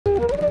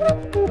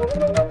Hi,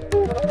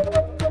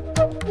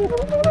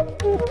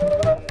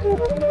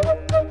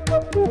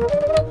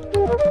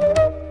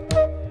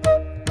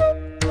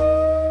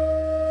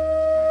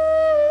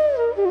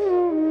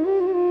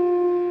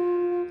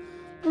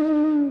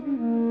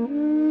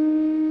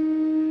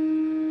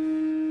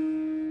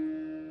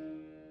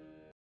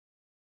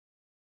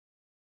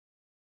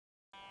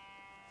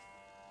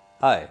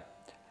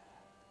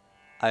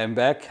 I am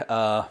back.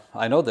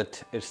 I know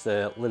that it's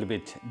a little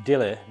bit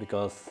delay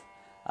because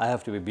I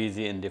have to be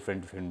busy in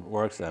different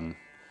works,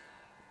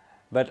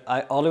 but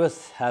I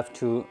always have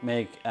to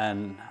make,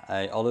 and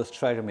I always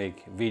try to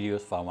make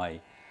videos for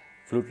my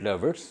flute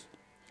lovers.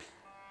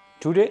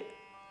 Today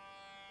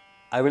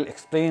I will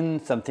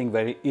explain something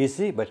very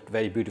easy but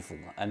very beautiful,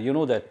 and you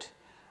know that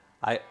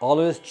I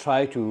always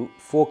try to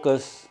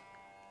focus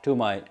to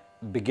my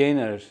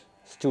beginner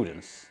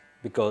students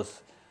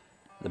because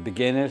the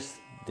beginners,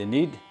 they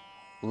need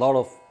a lot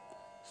of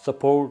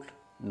support,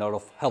 a lot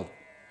of help.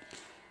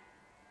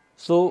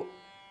 So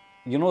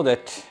you know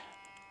that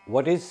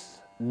what is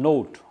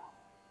note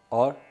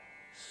or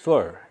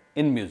swar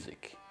in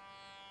music?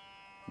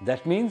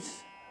 That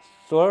means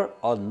swar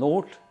or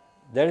note,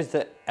 that is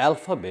the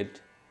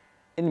alphabet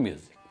in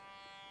music.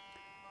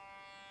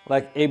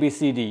 Like A, B,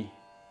 C, D,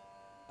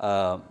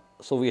 so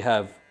we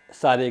have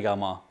sa, re, ga,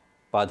 ma,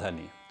 pa, dha,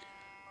 ni.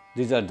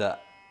 These are the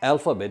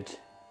alphabet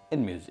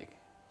in music.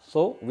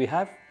 So we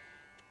have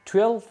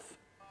 12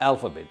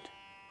 alphabet,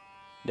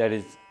 that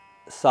is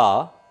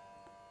sa,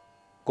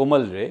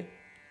 komal re,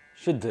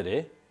 shuddha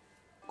re,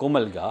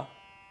 komal ga,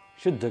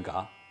 shuddha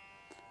ga,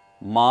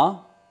 ma,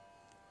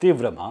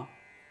 tivra ma,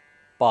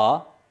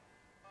 pa,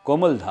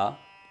 komal dha,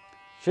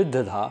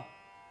 shuddha dha,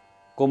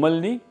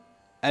 komalni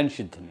and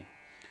shuddhani.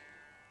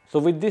 So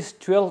with this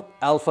 12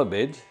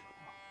 alphabet,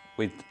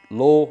 with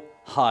low,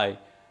 high,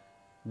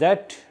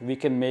 that we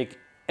can make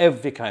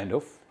every kind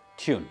of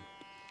tune.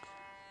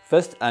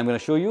 First, I am going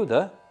to show you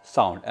the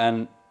sound,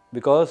 and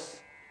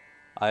because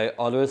I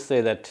always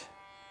say that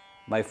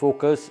my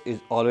focus is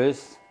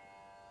always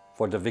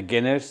for the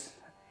beginners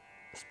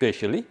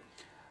especially,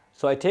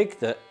 so I take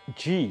the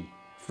G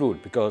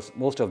flute because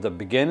most of the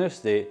beginners,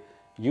 they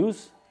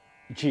use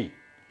G.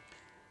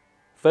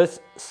 First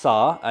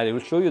sa, I will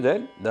show you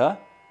then the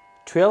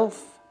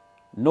 12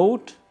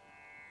 note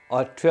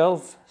or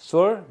 12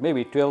 swar,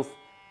 maybe 12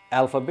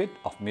 alphabet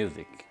of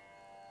music.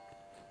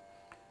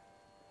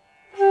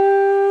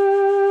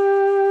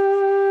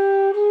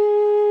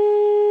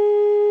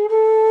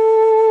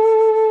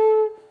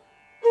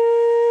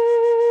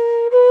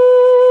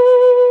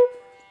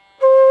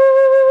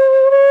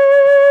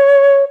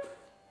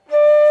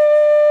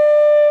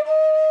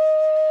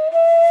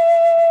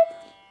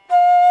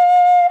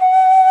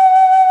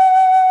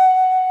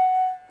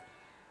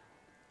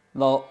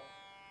 Now,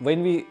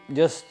 when we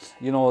just,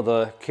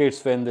 the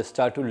kids, when they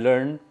start to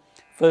learn,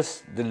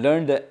 first they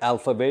learn the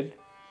alphabet.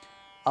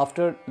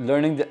 After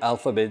learning the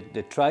alphabet,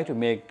 they try to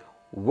make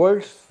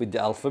words with the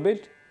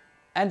alphabet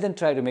and then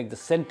try to make the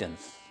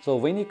sentence. So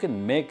when you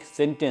can make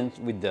sentence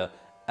with the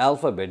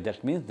alphabet,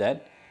 that means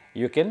that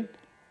you can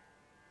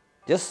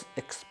just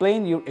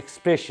explain your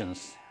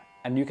expressions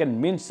and you can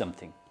mean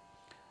something.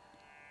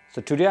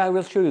 So today I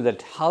will show you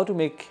that how to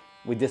make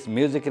with this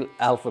musical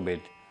alphabet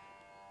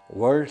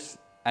words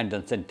and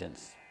then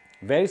sentence.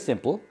 Very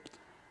simple,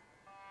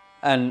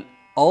 and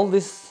all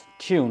this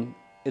tune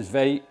is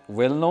very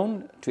well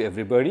known to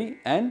everybody,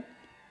 and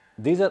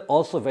these are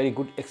also very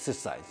good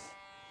exercise.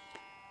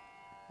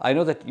 I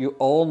know that you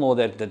all know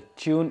that the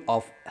tune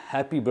of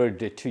Happy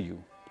Birthday to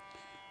You.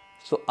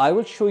 So I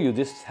will show you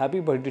this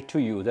Happy Birthday to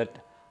You, that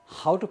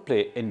how to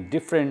play in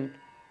different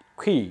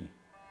key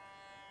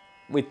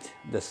with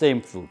the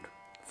same flute.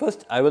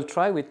 First I will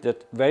try with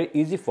that very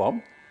easy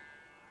form.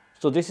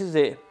 So this is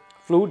a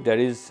flute, that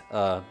is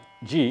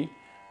G.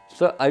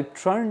 So I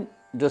turn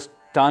just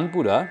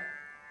tanpura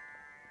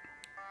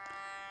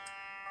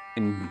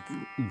in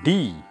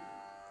D.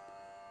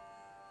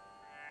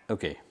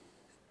 Okay.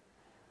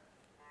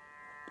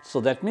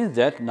 So that means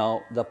that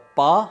now the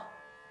pa,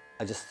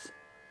 I just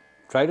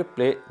try to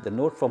play the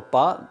note from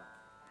pa.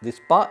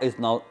 This pa is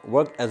now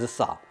worked as a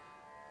sa.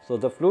 So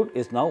the flute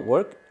is now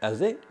worked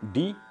as a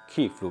D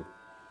key flute.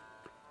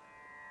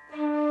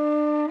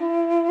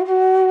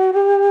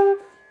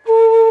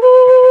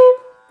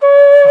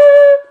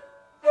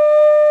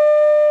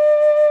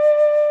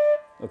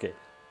 Okay.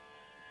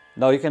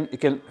 Now you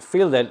can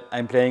feel that I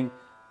am playing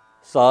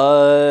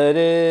sa,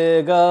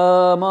 re,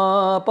 ga,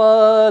 ma,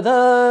 pa,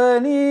 dha,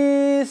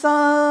 ni,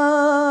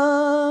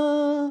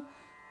 sa.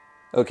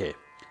 Okay.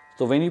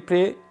 So when you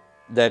play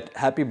that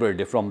Happy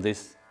Birthday from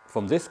this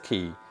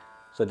key,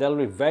 so that will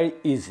be very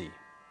easy.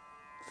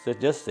 So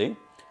just say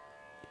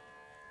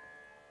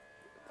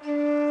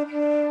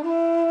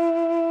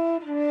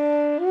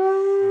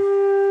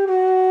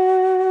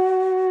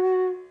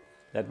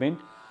that means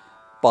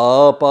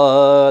pa,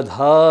 pa,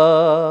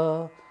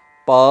 dha,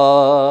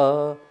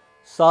 pa,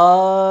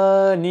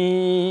 sa, ni.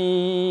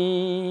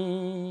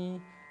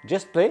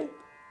 Just play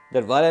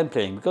that while I am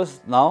playing,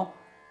 because now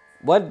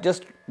what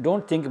just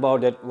don't think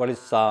about that what is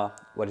sa,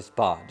 what is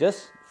pa.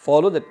 Just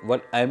follow that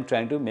what I am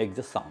trying to make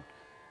the sound.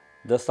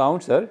 The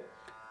sounds are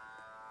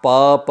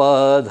pa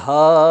pa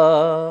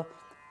dha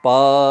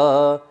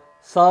pa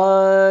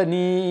sa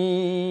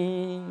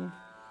ni.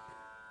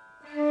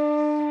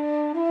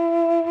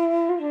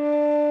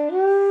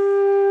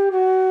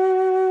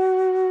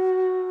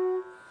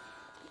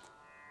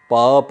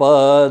 Pa pa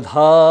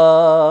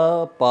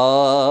dha pa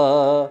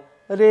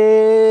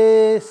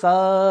re sa.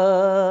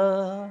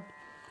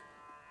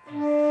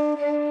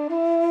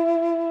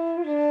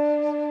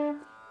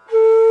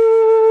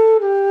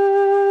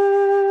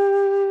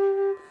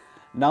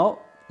 Now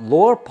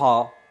lower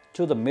pa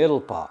to the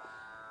middle pa.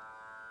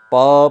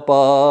 Pa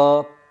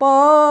pa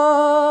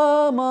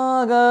pa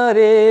ma ga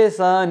re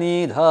sa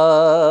ni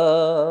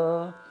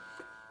dha.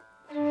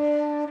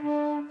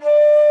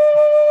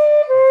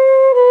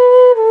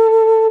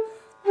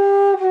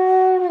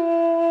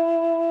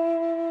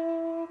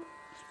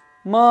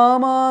 Ma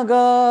ma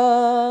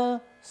ga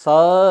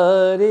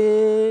sa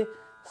re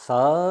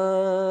sa.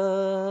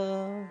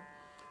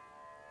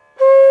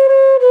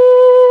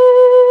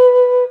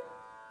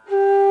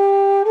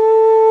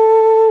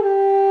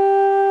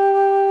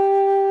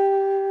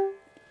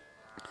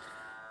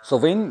 So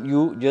when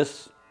you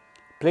just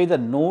play the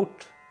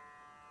note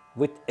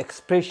with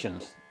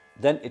expressions,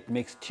 then it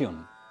makes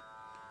tune.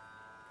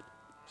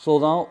 So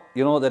now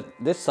you know that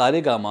this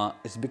Saregama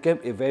has become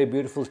a very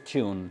beautiful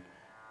tune,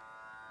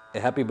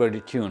 a happy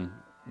birthday tune,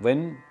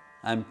 when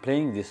I am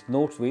playing these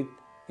notes with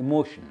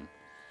emotion.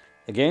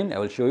 Again, I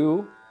will show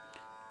you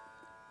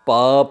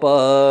pa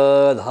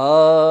pa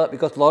dha,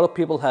 because a lot of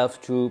people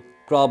have to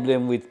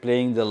problem with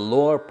playing the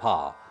lower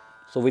pa.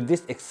 So with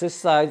this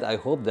exercise, I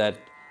hope that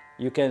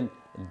you can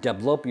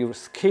develop your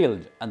skill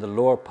on the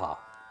lower pa.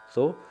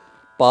 So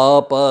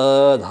pa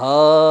pa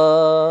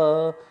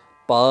dha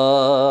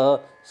pa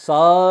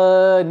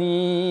sa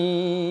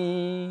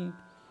ni.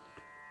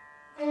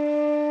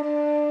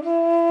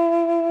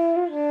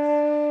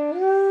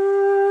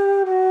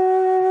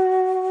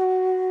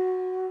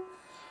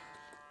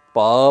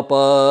 Pa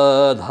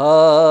pa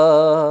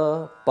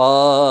dha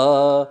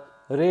pa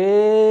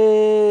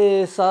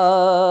re sa.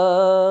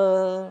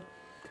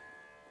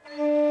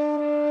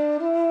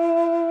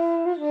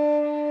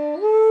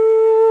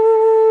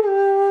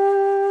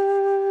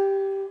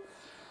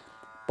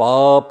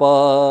 Pa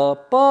pa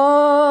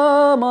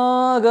pa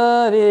ma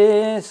ga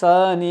re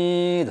sa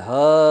ni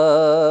dha.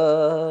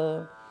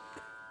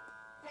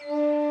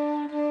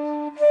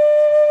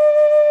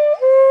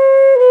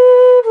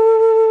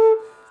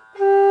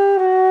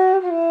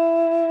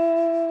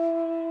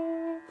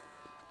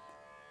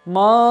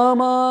 Ma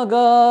ma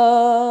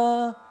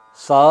ga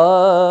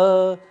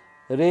sa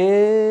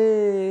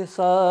re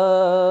sa.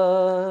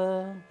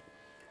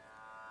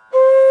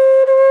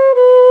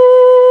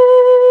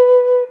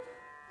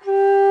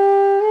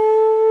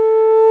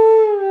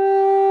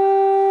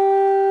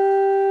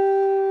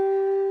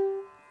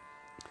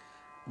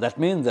 That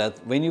means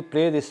that when you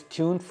play this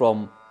tune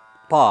from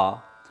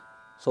pa,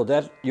 so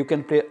that you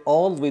can play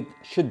all with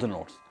Shuddha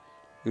notes.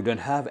 You don't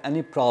have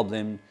any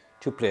problem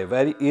to play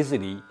very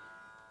easily.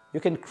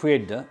 You can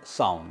create the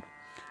sound.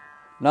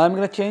 Now I'm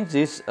going to change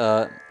this,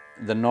 the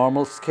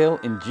normal scale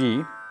in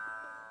G,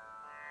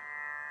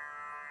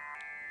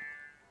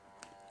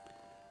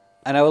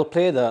 and I will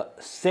play the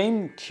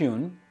same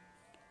tune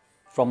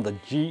from the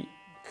G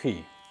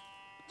key.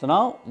 So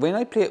now when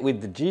I play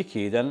with the G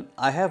key, then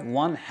I have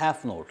one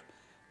half note,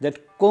 that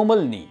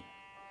Komal Ni.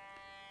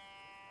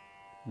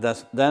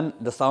 Then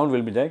the sound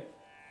will be like.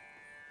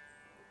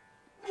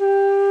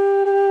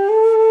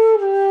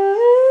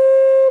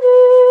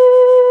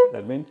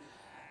 That means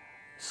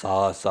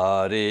sa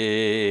sa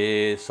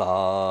re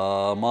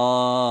sa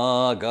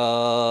ma ga.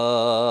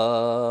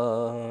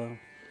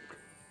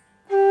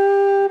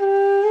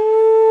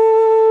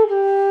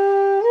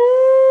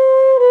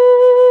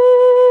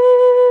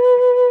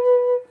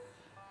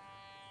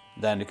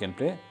 Then you can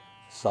play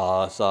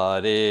sa sa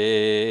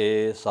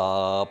re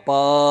sa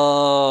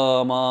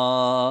pa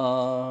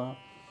ma.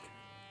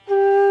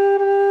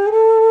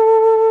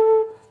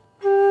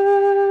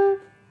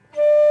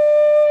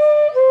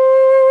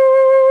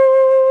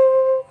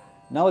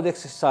 Now the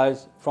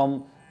exercise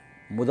from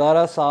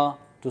Mudara sa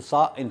to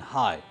sa in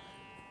high.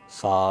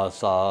 Sa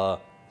sa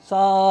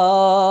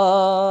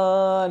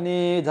sa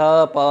ni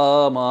dha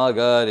pa ma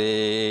ga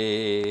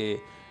re.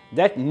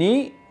 That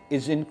ni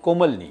is in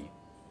Komal Ni.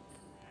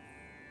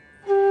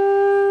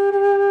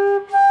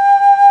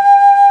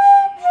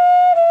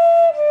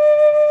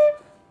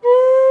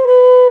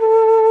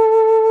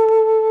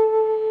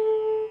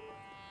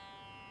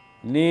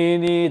 Ni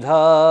ni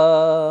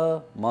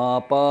dha ma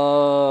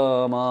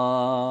pa ma.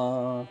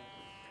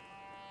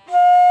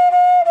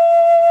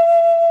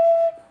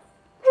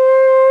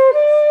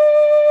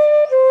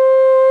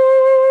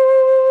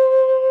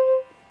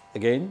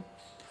 Again,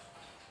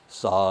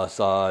 sa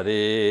sa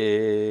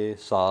re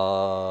sa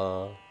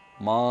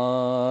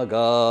ma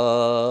ga.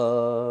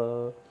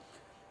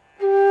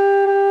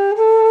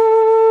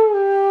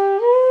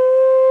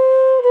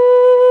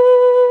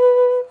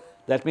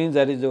 That means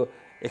that is the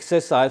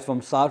exercise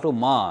from sa to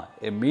ma,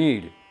 a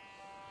mid.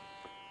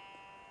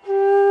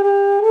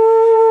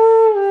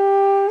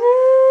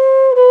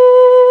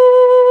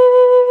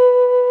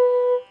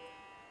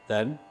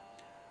 Then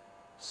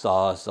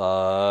sa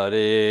sa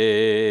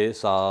re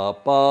sa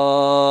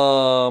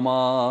pa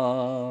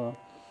ma.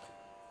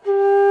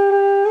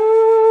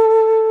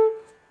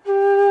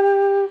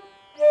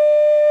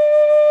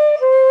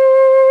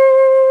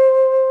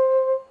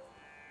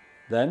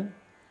 Then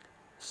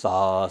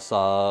sa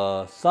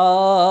sa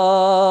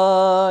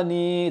sa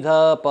ni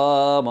dha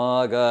pa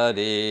ma ga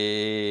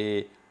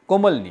re,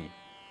 komal ni.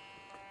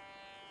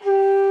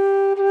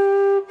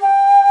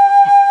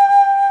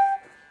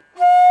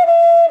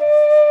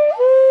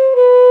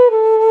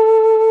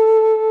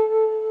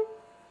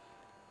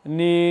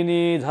 Ni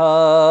ni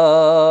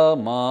dha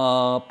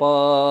ma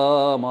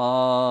pa ma.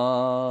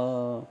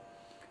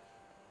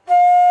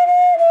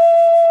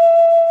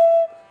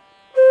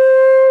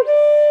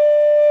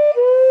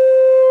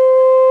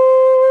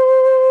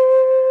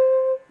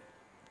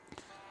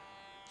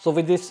 So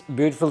with this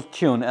beautiful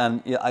tune,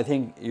 and I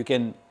think you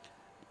can,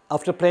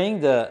 after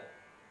playing the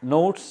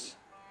notes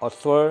or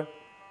swar,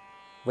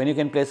 when you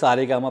can play sa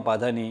re ga ma pa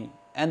dha ni,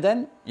 and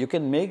then you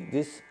can make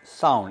this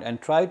sound and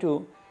try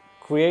to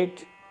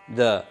create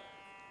the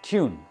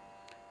tune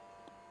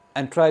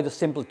and try the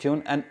simple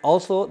tune, and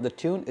also the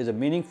tune is a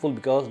meaningful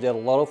because there are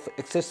a lot of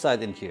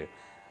exercise in here.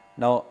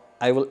 Now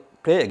I will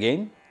play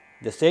again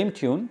the same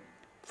tune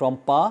from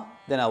pa,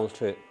 then I will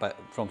play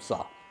from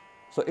sa.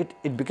 So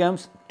it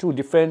becomes two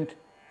different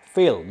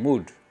feel,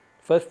 mood.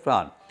 First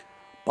plan,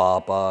 pa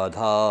pa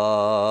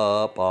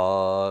dha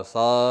pa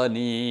sa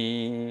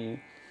ni.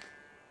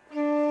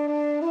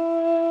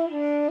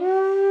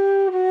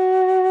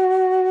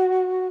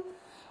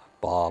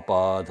 Pa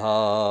pa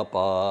dha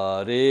pa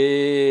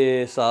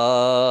re sa.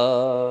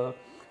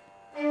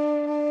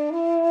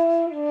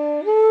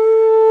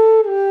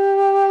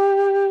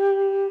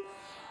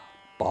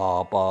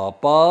 Pa pa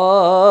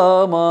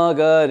pa ma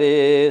ga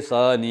re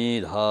sa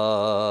ni dha.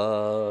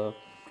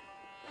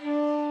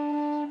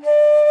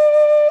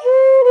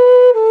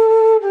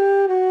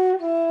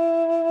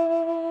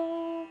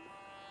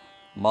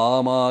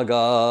 Ma ma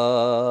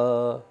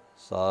ga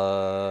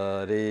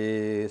sa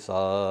re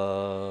sa.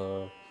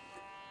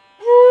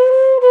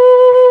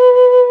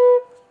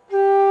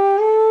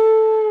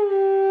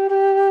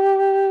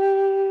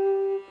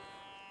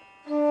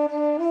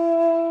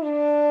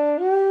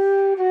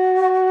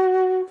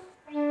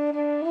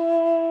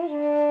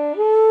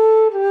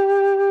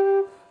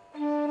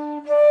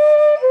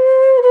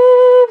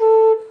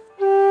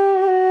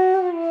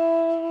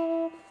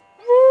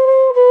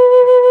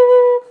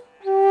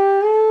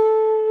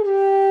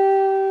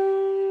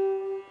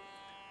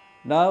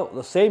 Now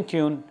the same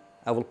tune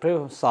I will play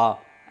from sa,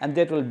 and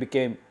that will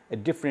become a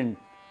different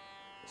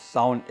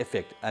sound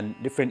effect and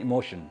different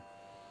emotion.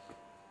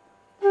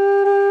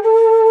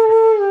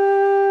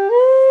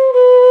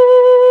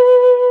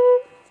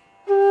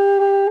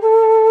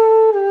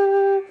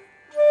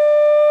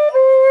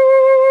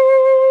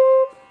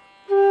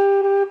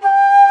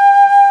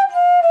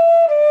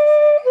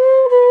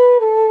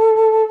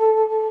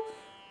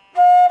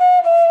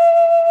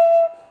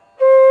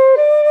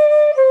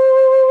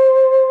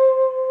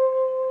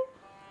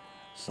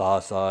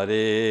 Sa sa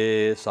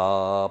re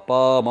sa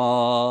pa ma.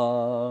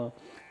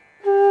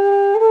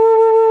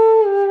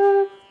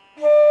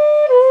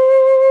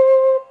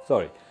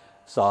 Sorry.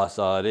 Sa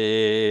sa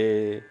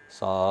re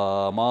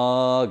sa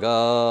ma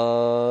ga.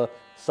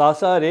 Sa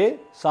sa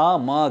re sa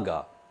ma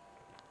ga.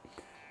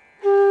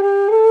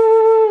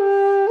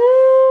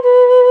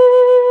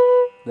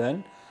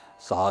 Then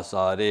sa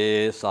sa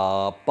re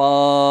sa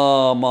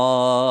pa ma.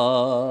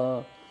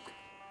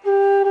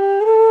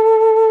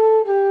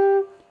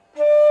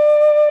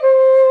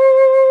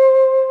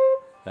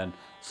 Then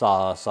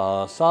sa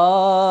sa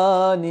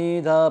sa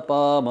ni dha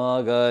pa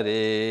ma ga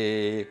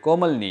re,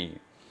 komal ni.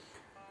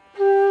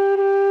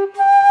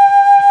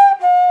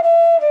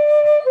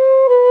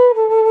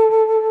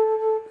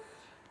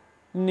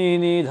 Ni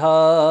ni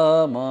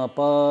dha ma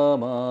pa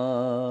ma.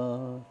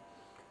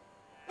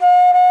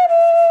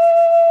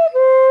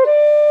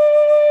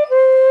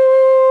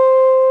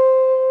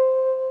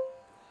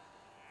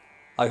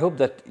 I hope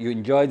that you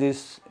enjoy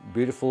this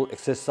beautiful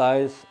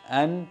exercise,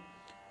 and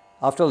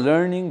after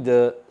learning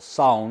the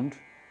sound,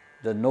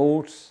 the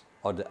notes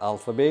or the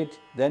alphabet,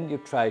 then you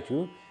try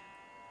to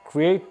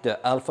create the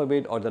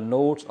alphabet or the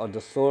notes or the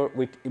swar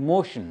with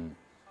emotion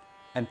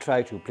and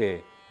try to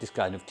play this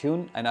kind of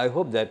tune. And I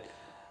hope that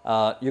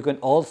you can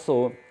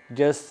also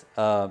just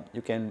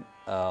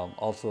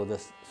also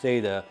just say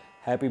the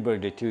happy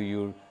birthday to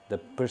you, the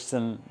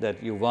person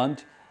that you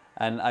want,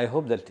 and I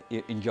hope that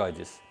you enjoy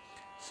this.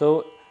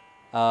 So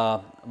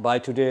by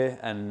today,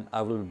 and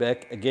I will be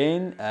back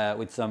again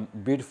with some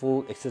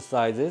beautiful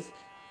exercises,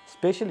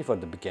 especially for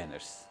the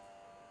beginners.